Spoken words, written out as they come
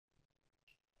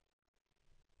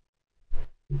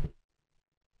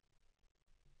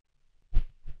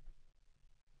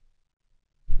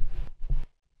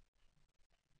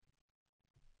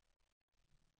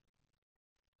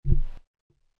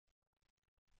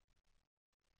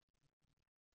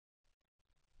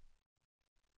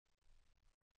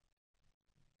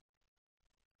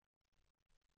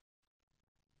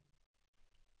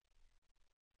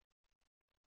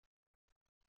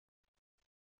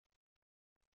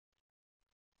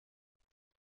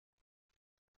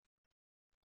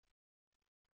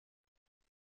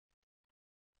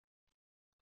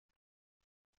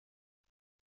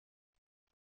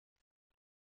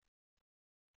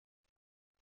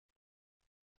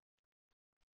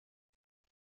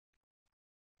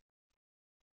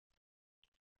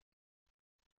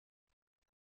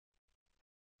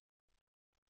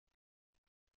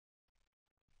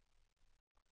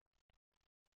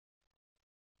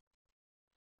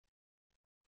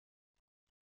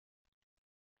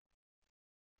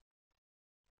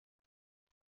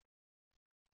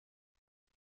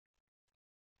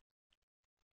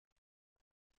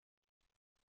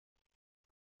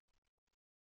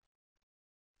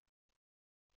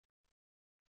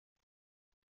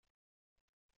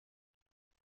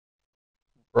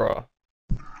Bruh.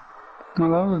 I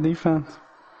love the defense.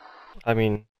 I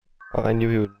mean, I knew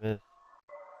he would miss.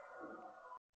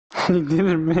 He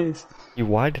didn't miss. He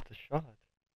wided the shot.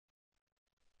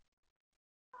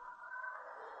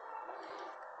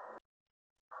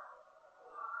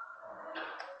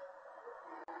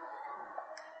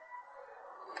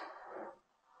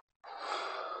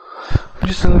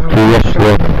 Just a little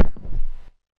bit.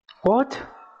 What?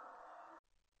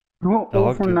 No, 0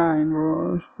 Dog, for dude. 9,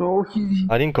 bro. So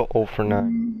I didn't go 0 for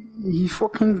 9. he's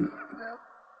fucking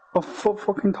a foot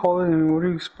fucking taller than me. What do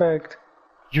you expect?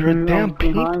 You're a damn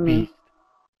paint behind me. beast.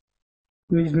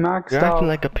 And he's maxed You're acting out.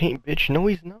 like a paint bitch. No,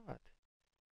 he's not.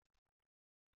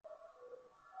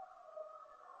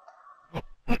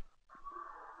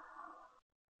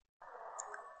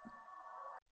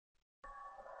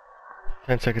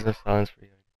 10 seconds of silence for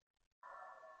you.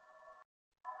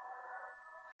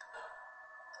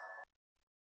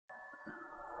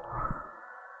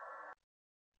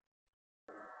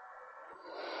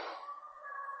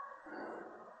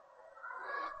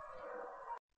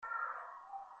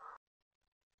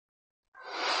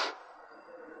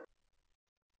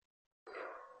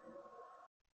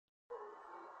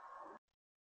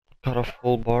 Got a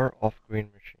full bar off green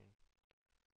machine.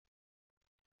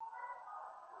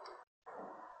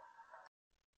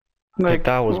 Like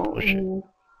that was bullshit.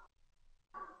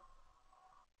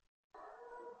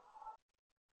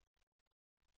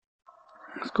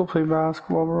 Let's go play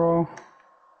basketball, bro.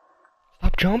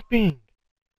 Stop jumping!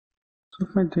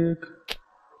 Suck my dick.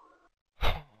 Oh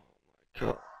my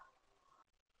god.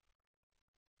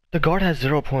 The guard has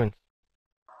 0 points.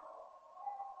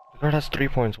 The guard has 3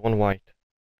 points, 1 white.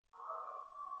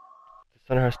 The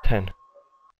center has 10.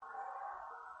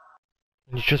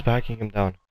 And he's just backing him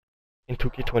down. In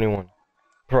 2K21.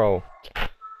 Bro. I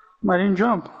didn't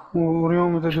jump. What do you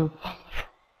want me to do? I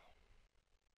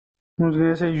was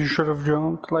gonna say you should have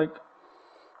jumped, like...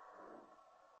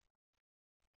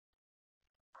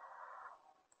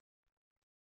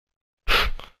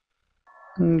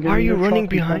 Why are you running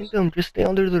behind them? Just stay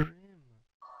under the rim.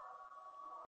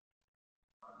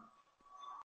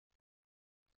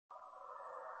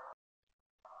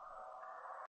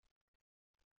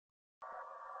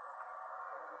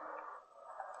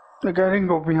 Like, I didn't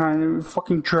go behind him. It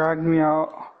fucking dragged me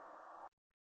out.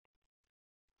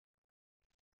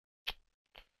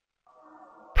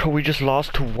 Bro, we just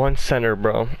lost to 1 center,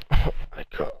 bro. Oh my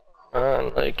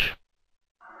god. Like...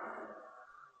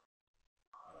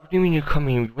 What do you mean you're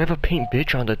coming? We have a paint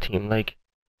bitch on the team, like...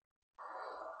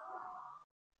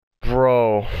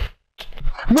 Bro...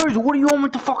 Merz, what do you want me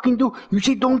to fucking do? You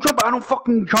say don't jump, I don't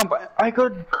fucking jump. I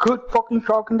got good fucking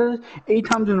shot contest 8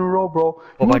 times in a row, bro.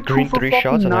 Well, by green 3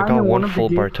 shots, and I got 1 full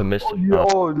bar to miss a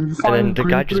shot. And then the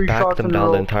guy just backed them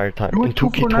down the entire time. In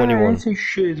 2K21. I didn't say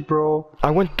shit, bro. I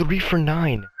went 3 for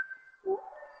 9.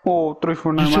 Oh, 3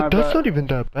 for 9, You said that's not even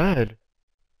that bad.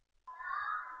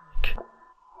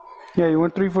 Yeah, you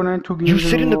went 3 for 9, 2 games You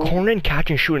sit in the row. corner and catch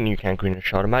and shoot and you can't green a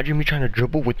shot. Imagine me trying to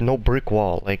dribble with no brick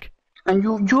wall, like... And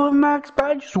you have max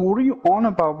badges, what are you on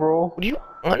about, bro? What are you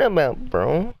on about,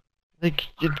 bro? Like,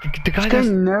 the guy that's...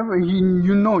 never,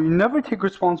 you never take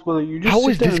responsibility. You just How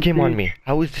is this game on me?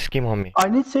 How is this game on me? I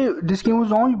didn't say this game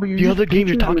was on you, but you the just... other game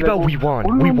you're talking about, we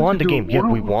won. We won the game. Yeah,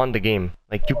 we won the game.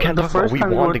 Like, you can't talk about we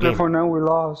won the game. The first time you went 3 for 9, we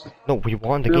lost. No, we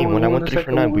won the game. When I went 3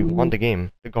 for 9, we won the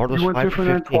game. The guard was 5 for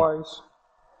 15. Twice.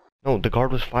 No, the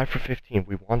guard was 5 for 15.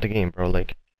 We won the game, bro.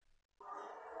 Like...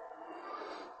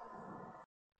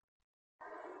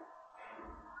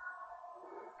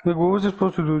 Like, what was I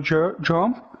supposed to do?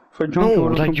 Jump? If I jump, no,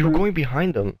 like, you were going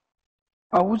behind them.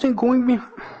 I wasn't going behind...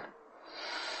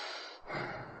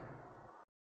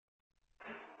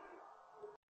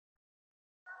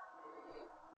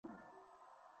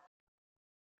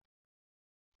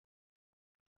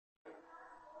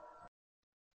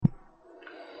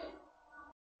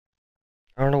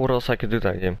 I don't know what else I could do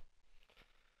that game.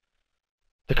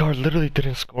 The guard literally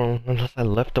didn't score unless I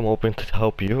left them open to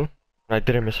help you. And I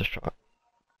didn't miss a shot.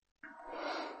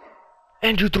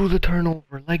 And you threw the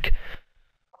turnover, like...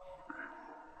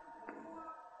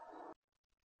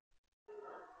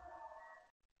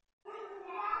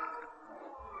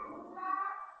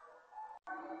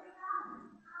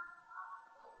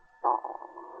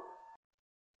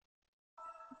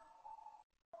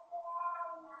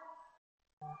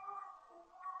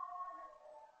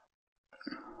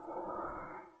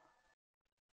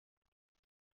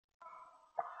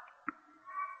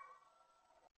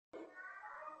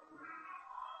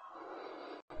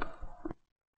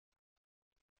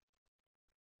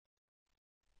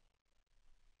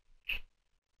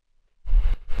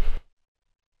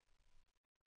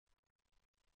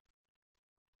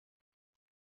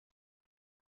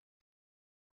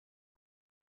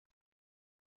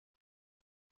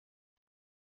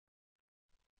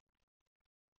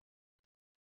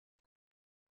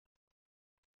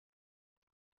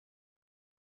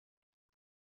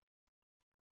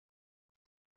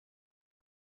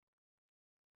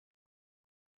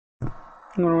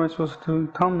 What am I supposed to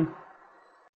do? Tell me.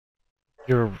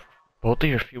 Both of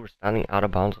your feet were standing out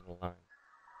of bounds on the line.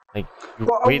 Like, you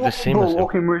Well, weigh the same as bro, him.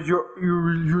 okay, Merz, you're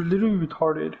literally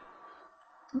retarded.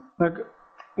 Like,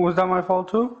 was that my fault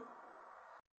too?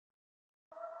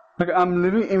 Like, I'm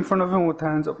literally in front of him with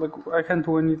hands up. Like, I can't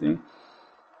do anything.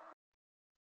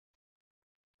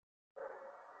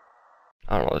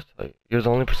 I don't know what to tell you. You're the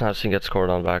only person I've seen get scored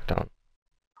on back down.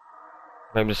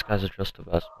 Maybe this guy's just the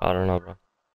best. I don't know, bro.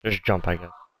 Just jump, I guess.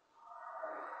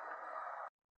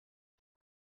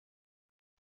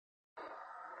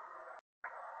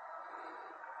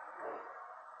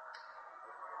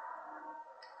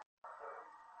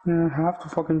 Yeah, I have to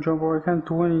fucking jump or I can't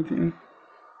do anything.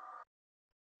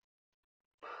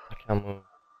 I can't move.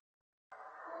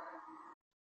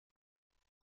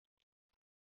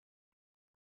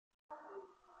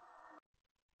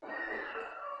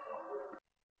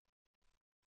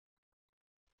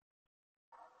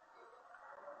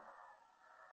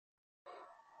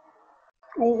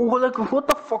 Like, what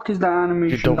the fuck is that You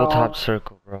animation, double dog? tap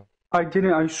circle, bro. I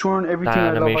didn't. I swear on That everything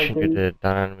I love, I animation you didn't. did.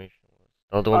 That animation was.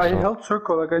 The other ones I don't. held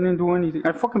circle, like I didn't do anything.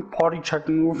 I fucking potty checked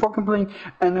him. We're fucking playing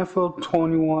NFL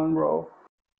 21, bro.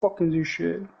 Fucking do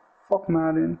shit. Fuck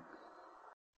Madden.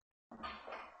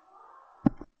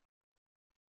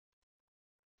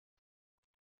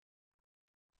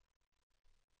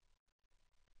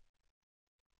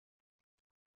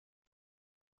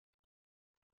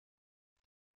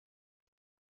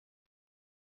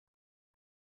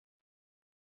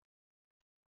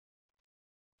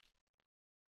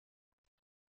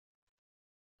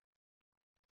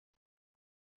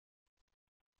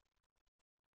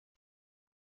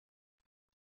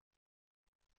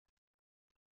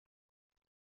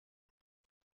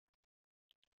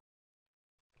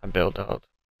 I bailed out.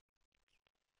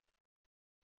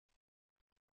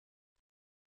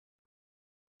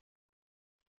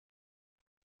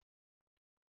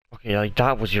 Okay, like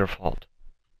that was your fault.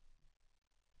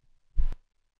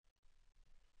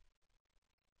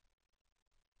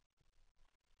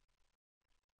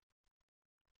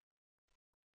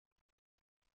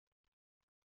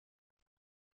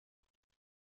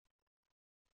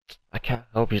 I can't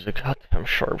help he's a goddamn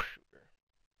sharpshooter.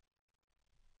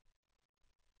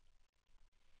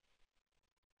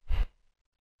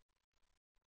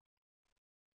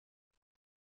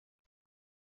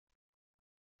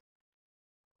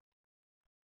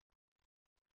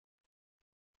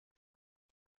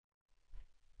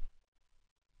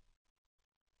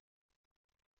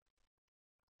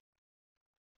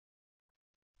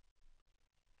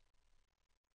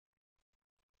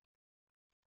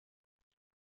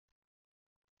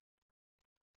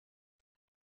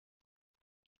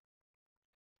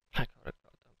 I got a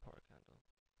goddamn power candle.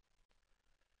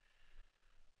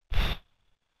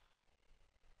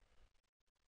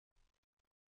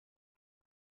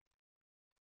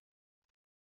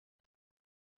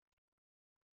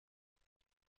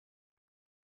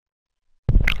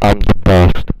 I'm the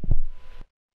best.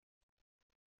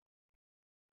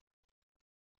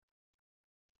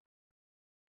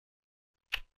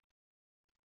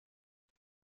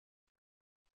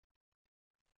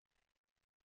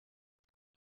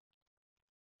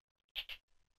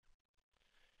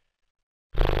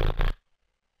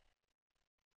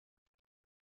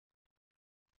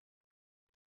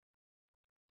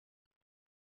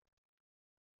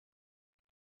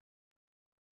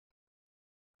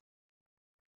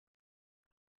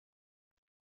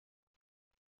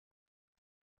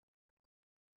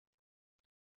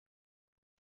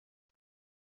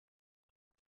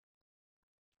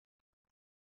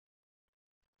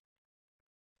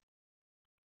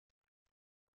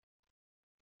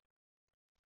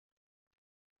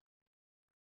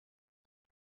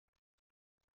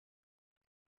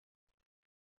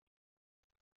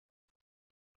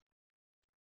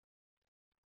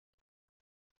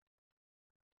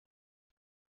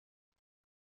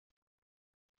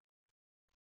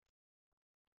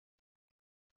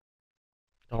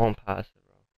 Don't pass it,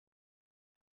 bro.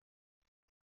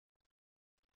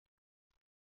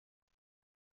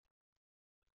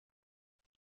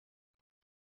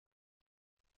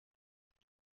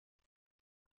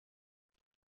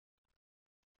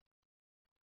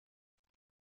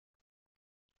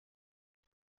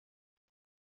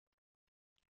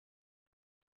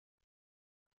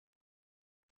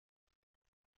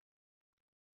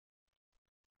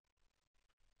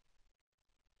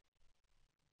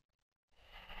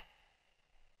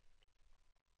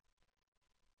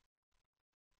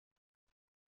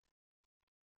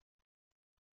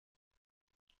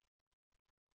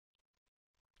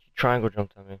 He triangle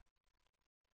jumped at me.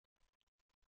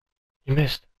 He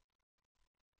missed.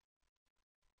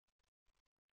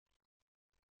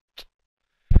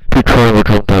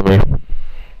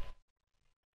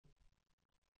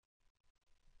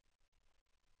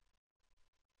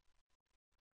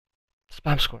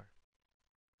 Spam square.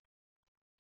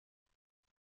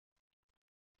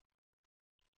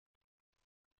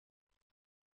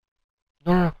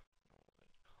 No, no, no.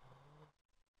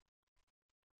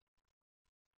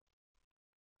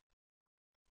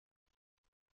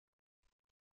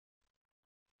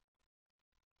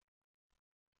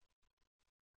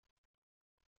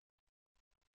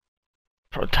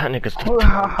 Bro, that nigga's the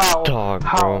top dog,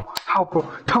 bro. How, bro?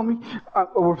 Tell me,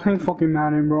 we're playing fucking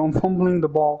Madden, bro. I'm fumbling the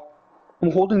ball.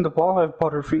 I'm holding the ball. I have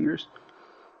butterfingers.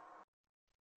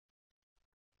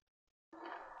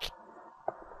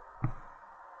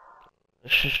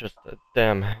 This is just a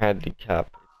damn handicap.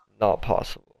 It's not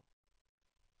possible.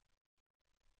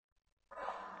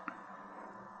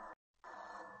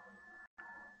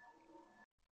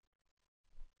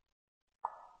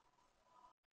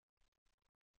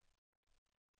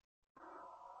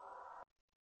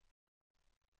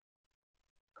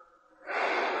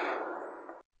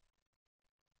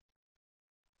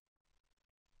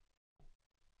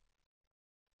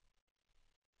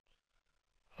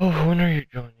 Oh, when are you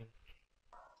joining?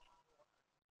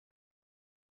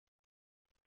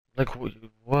 Like,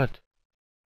 what?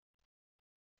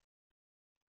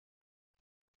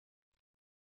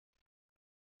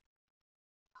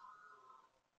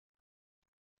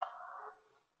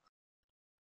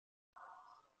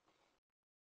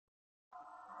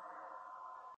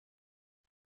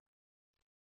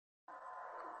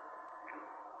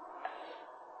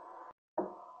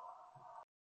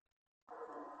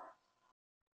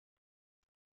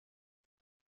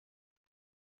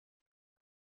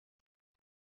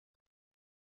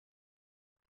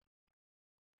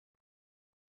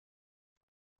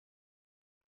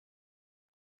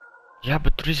 Yeah,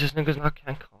 but the reason this nigga's not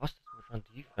can't cost as much on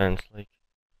defense. Like,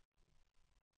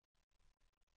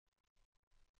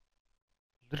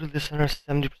 literally, this center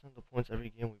 70% of the points every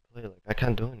game we play. Like, I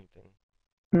can't do anything.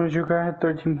 You guy had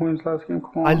 13 points last game.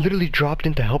 Come on. I literally dropped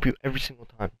in to help you every single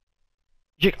time.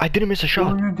 Yeah, I didn't miss a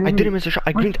shot. I didn't miss a shot.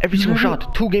 I greened every single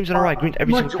shot. 2 games in a row, I greened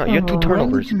every single shot. You had 2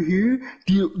 turnovers. When did you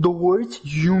hear the words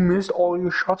 "you missed all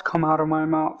your shots" come out of my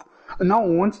mouth? Not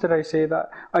once did I say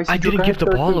that. I didn't give the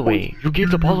ball away. You gave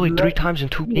the ball away 3 times in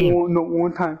 2 games. No,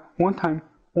 one time.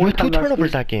 You had 2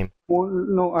 turnovers that game.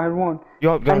 No, I had 1. You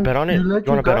wanna bet on it? You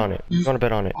wanna bet on it? You wanna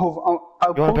bet on it?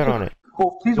 You wanna bet on it?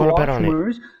 Please You wanna watch bet on it?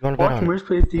 Murs. You wanna bet on Murs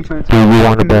play defense. Do you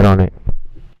wanna bet on it?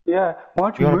 Yeah,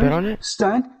 watch You wanna bet Murs on it?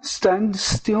 stand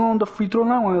still on the free throw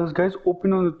line while those guys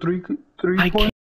open on the three point.